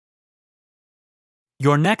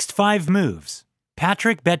Your next 5 moves.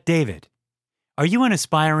 Patrick Bet-David. Are you an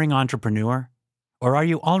aspiring entrepreneur? Or are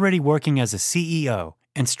you already working as a CEO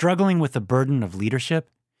and struggling with the burden of leadership?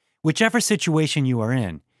 Whichever situation you are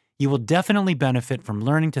in, you will definitely benefit from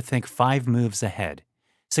learning to think 5 moves ahead.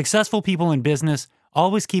 Successful people in business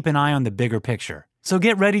always keep an eye on the bigger picture, so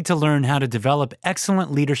get ready to learn how to develop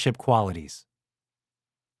excellent leadership qualities.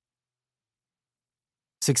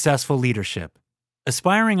 Successful leadership.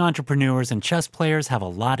 Aspiring entrepreneurs and chess players have a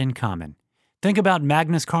lot in common. Think about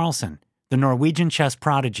Magnus Carlsen, the Norwegian chess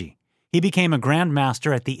prodigy. He became a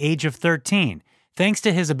grandmaster at the age of 13, thanks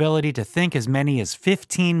to his ability to think as many as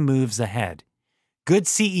 15 moves ahead. Good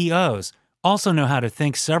CEOs also know how to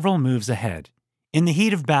think several moves ahead. In the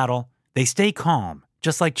heat of battle, they stay calm,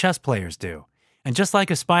 just like chess players do. And just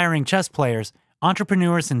like aspiring chess players,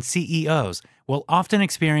 entrepreneurs and CEOs will often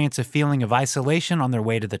experience a feeling of isolation on their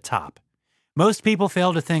way to the top. Most people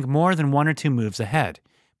fail to think more than 1 or 2 moves ahead,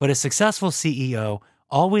 but a successful CEO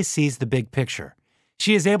always sees the big picture.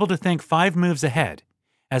 She is able to think 5 moves ahead.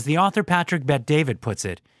 As the author Patrick Bet-David puts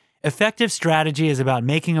it, effective strategy is about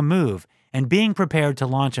making a move and being prepared to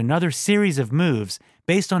launch another series of moves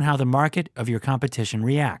based on how the market of your competition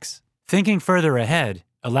reacts. Thinking further ahead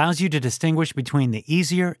allows you to distinguish between the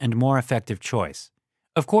easier and more effective choice.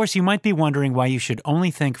 Of course, you might be wondering why you should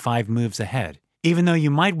only think 5 moves ahead. Even though you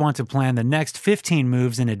might want to plan the next 15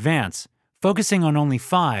 moves in advance, focusing on only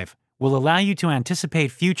 5 will allow you to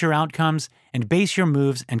anticipate future outcomes and base your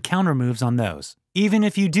moves and counter-moves on those. Even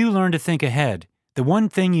if you do learn to think ahead, the one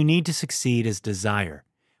thing you need to succeed is desire.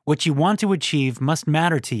 What you want to achieve must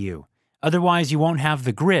matter to you, otherwise you won't have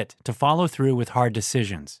the grit to follow through with hard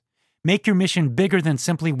decisions. Make your mission bigger than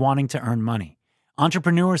simply wanting to earn money.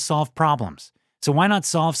 Entrepreneurs solve problems, so why not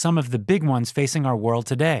solve some of the big ones facing our world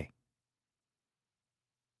today?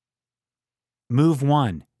 Move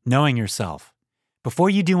 1. Knowing yourself. Before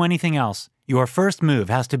you do anything else, your first move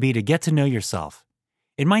has to be to get to know yourself.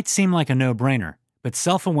 It might seem like a no-brainer, but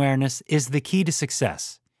self-awareness is the key to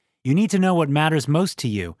success. You need to know what matters most to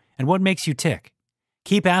you and what makes you tick.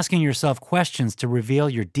 Keep asking yourself questions to reveal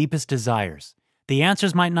your deepest desires. The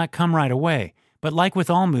answers might not come right away, but like with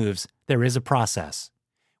all moves, there is a process.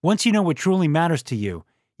 Once you know what truly matters to you,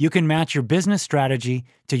 you can match your business strategy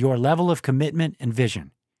to your level of commitment and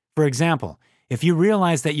vision. For example, if you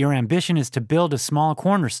realize that your ambition is to build a small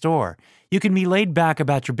corner store, you can be laid back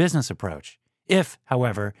about your business approach. If,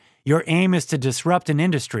 however, your aim is to disrupt an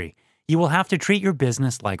industry, you will have to treat your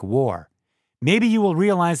business like war. Maybe you will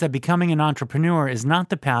realize that becoming an entrepreneur is not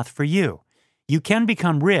the path for you. You can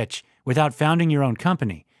become rich without founding your own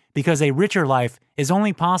company, because a richer life is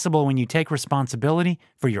only possible when you take responsibility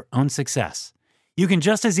for your own success. You can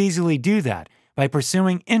just as easily do that by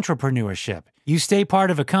pursuing intrapreneurship. You stay part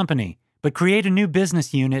of a company, but create a new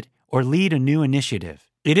business unit or lead a new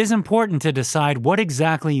initiative. It is important to decide what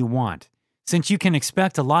exactly you want, since you can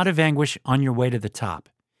expect a lot of anguish on your way to the top.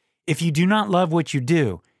 If you do not love what you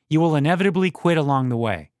do, you will inevitably quit along the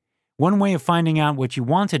way. One way of finding out what you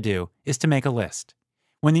want to do is to make a list.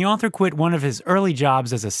 When the author quit one of his early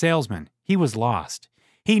jobs as a salesman, he was lost.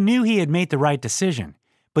 He knew he had made the right decision,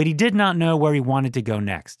 but he did not know where he wanted to go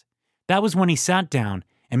next. That was when he sat down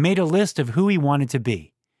and made a list of who he wanted to be.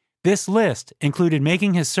 This list included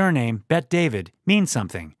making his surname, Bet-David, mean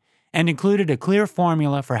something, and included a clear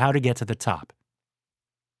formula for how to get to the top.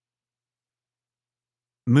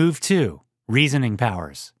 Move 2. Reasoning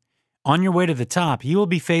powers. On your way to the top, you will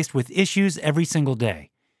be faced with issues every single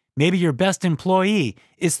day. Maybe your best employee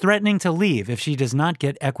is threatening to leave if she does not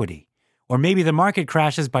get equity. Or maybe the market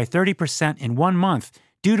crashes by 30% in 1 month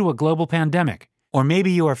due to a global pandemic. Or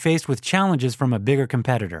maybe you are faced with challenges from a bigger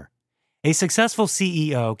competitor. A successful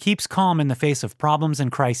CEO keeps calm in the face of problems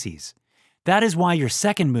and crises. That is why your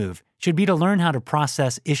second move should be to learn how to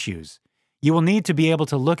process issues. You will need to be able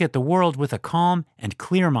to look at the world with a calm and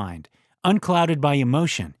clear mind, unclouded by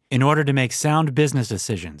emotion, in order to make sound business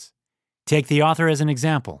decisions. Take the author as an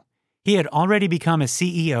example. He had already become a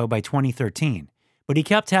CEO by 2013, but he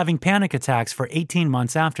kept having panic attacks for 18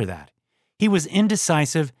 months after that. He was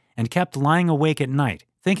indecisive and kept lying awake at night,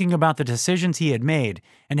 thinking about the decisions he had made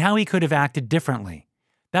and how he could have acted differently.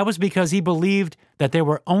 That was because he believed that there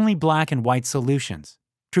were only black and white solutions.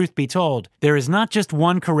 Truth be told, there is not just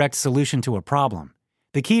one correct solution to a problem.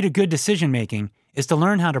 The key to good decision-making is to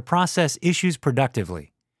learn how to process issues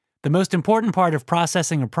productively. The most important part of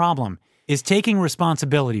processing a problem is taking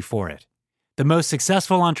responsibility for it. The most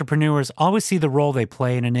successful entrepreneurs always see the role they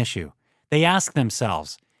play in an issue. They ask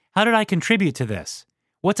themselves, how did I contribute to this?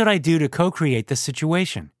 What did I do to co-create this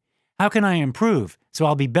situation? How can I improve so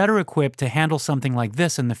I'll be better equipped to handle something like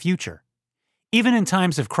this in the future? Even in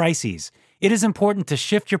times of crises, it is important to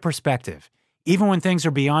shift your perspective. Even when things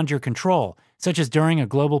are beyond your control, such as during a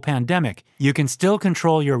global pandemic, you can still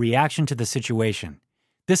control your reaction to the situation.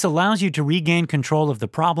 This allows you to regain control of the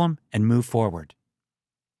problem and move forward.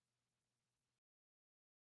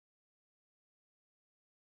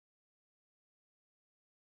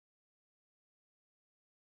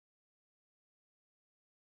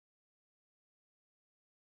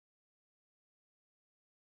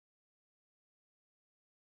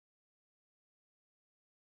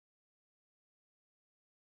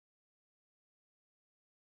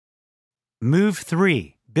 Move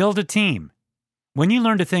 3. Build a team. When you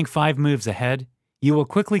learn to think 5 moves ahead, you will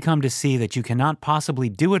quickly come to see that you cannot possibly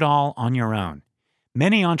do it all on your own.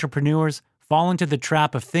 Many entrepreneurs fall into the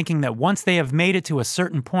trap of thinking that once they have made it to a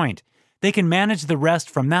certain point, they can manage the rest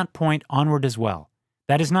from that point onward as well.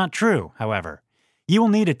 That is not true, however. You will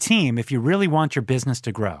need a team if you really want your business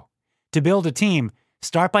to grow. To build a team,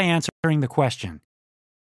 start by answering the question,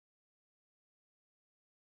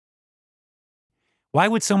 why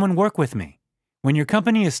would someone work with me? When your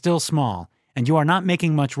company is still small and you are not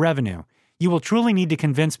making much revenue, you will truly need to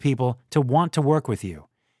convince people to want to work with you.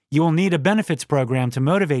 You will need a benefits program to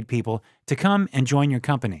motivate people to come and join your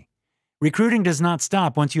company. Recruiting does not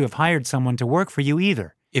stop once you have hired someone to work for you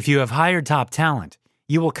either. If you have hired top talent,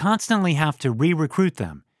 you will constantly have to re-recruit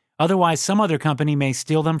them. Otherwise, some other company may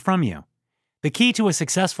steal them from you. The key to a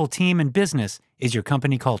successful team and business is your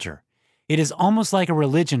company culture. It is almost like a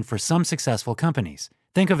religion for some successful companies.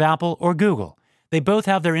 Think of Apple or Google. They both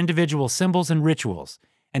have their individual symbols and rituals,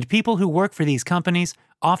 and people who work for these companies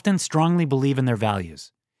often strongly believe in their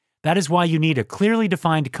values. That is why you need a clearly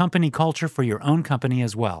defined company culture for your own company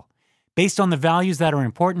as well. Based on the values that are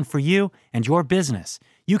important for you and your business,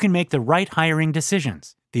 you can make the right hiring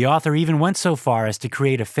decisions. The author even went so far as to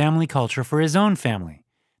create a family culture for his own family.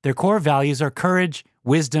 Their core values are courage,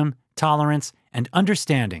 wisdom, tolerance, and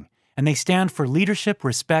understanding, and they stand for leadership,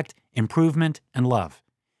 respect, improvement, and love.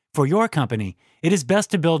 For your company, it is best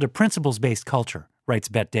to build a principles-based culture, writes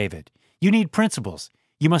Bet David. You need principles.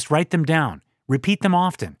 You must write them down, repeat them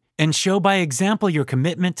often, and show by example your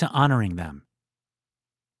commitment to honoring them.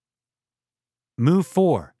 Move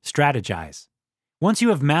 4. Strategize. Once you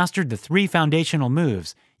have mastered the 3 foundational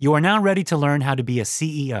moves, you are now ready to learn how to be a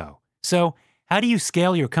CEO. So, how do you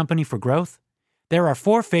scale your company for growth? There are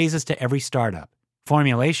 4 phases to every startup: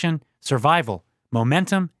 formulation, survival,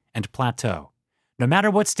 momentum, and plateau. No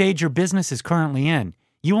matter what stage your business is currently in,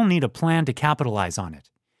 you will need a plan to capitalize on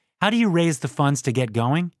it. How do you raise the funds to get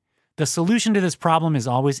going? The solution to this problem is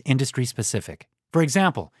always industry-specific. For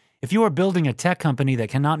example, if you are building a tech company that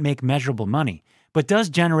cannot make measurable money, but does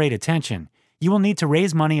generate attention, you will need to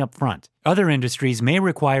raise money up front. Other industries may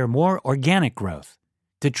require more organic growth.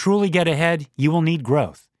 To truly get ahead, you will need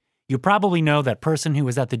growth. You probably know that person who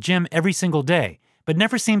is at the gym every single day, but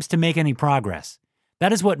never seems to make any progress.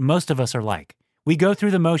 That is what most of us are like. We go through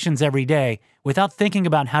the motions every day without thinking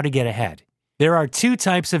about how to get ahead. There are 2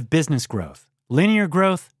 types of business growth: linear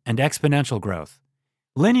growth and exponential growth.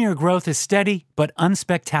 Linear growth is steady but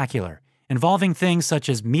unspectacular, involving things such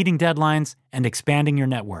as meeting deadlines and expanding your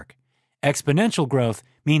network. Exponential growth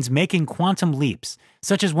means making quantum leaps,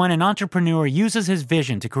 such as when an entrepreneur uses his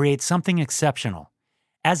vision to create something exceptional.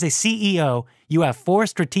 As a CEO, you have 4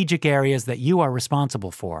 strategic areas that you are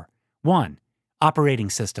responsible for. 1. Operating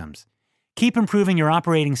systems. Keep improving your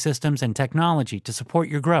operating systems and technology to support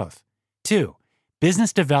your growth. 2.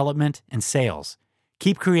 Business development and sales.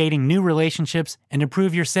 Keep creating new relationships and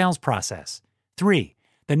improve your sales process. 3.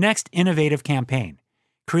 The next innovative campaign.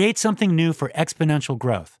 Create something new for exponential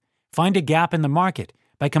growth. Find a gap in the market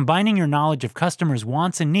by combining your knowledge of customers'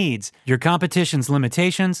 wants and needs, your competition's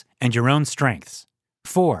limitations, and your own strengths.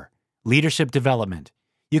 4. Leadership development.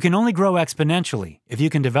 You can only grow exponentially if you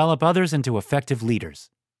can develop others into effective leaders.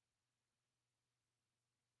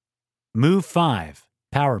 Move 5.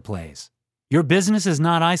 Power plays. Your business is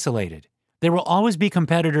not isolated. There will always be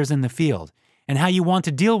competitors in the field, and how you want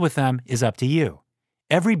to deal with them is up to you.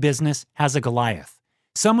 Every business has a Goliath,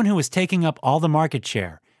 someone who is taking up all the market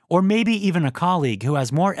share, or maybe even a colleague who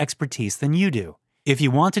has more expertise than you do. If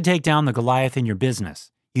you want to take down the Goliath in your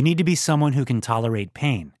business, you need to be someone who can tolerate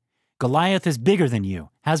pain. Goliath is bigger than you,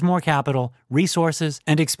 has more capital, resources,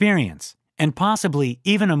 and experience, and possibly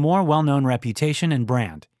even a more well-known reputation and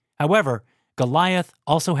brand. However, Goliath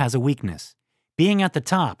also has a weakness. Being at the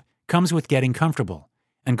top comes with getting comfortable,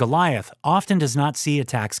 and Goliath often does not see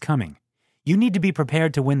attacks coming. You need to be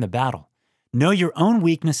prepared to win the battle. Know your own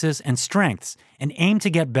weaknesses and strengths and aim to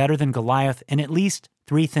get better than Goliath in at least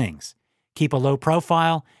 3 things. Keep a low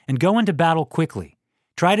profile and go into battle quickly.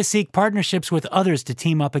 Try to seek partnerships with others to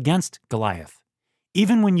team up against Goliath.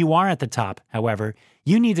 Even when you are at the top, however,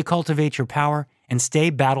 you need to cultivate your power and stay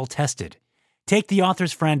battle-tested. Take the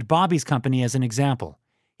author's friend Bobby's company as an example.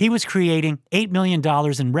 He was creating $8 million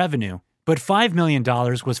in revenue, but $5 million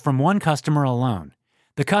was from one customer alone.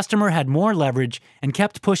 The customer had more leverage and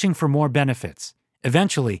kept pushing for more benefits.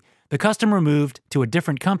 Eventually, the customer moved to a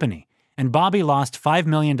different company, and Bobby lost $5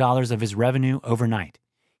 million of his revenue overnight.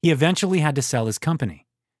 He eventually had to sell his company.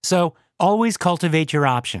 So, always cultivate your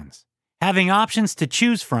options. Having options to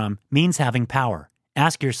choose from means having power.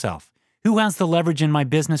 Ask yourself, who has the leverage in my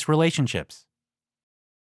business relationships?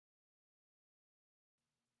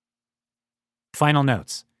 Final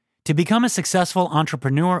notes. To become a successful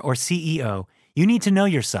entrepreneur or CEO, you need to know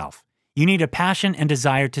yourself. You need a passion and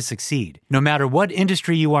desire to succeed. No matter what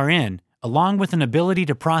industry you are in, along with an ability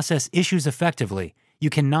to process issues effectively, you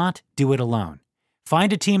cannot do it alone.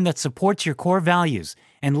 Find a team that supports your core values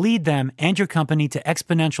and lead them and your company to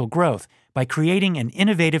exponential growth by creating an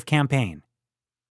innovative campaign.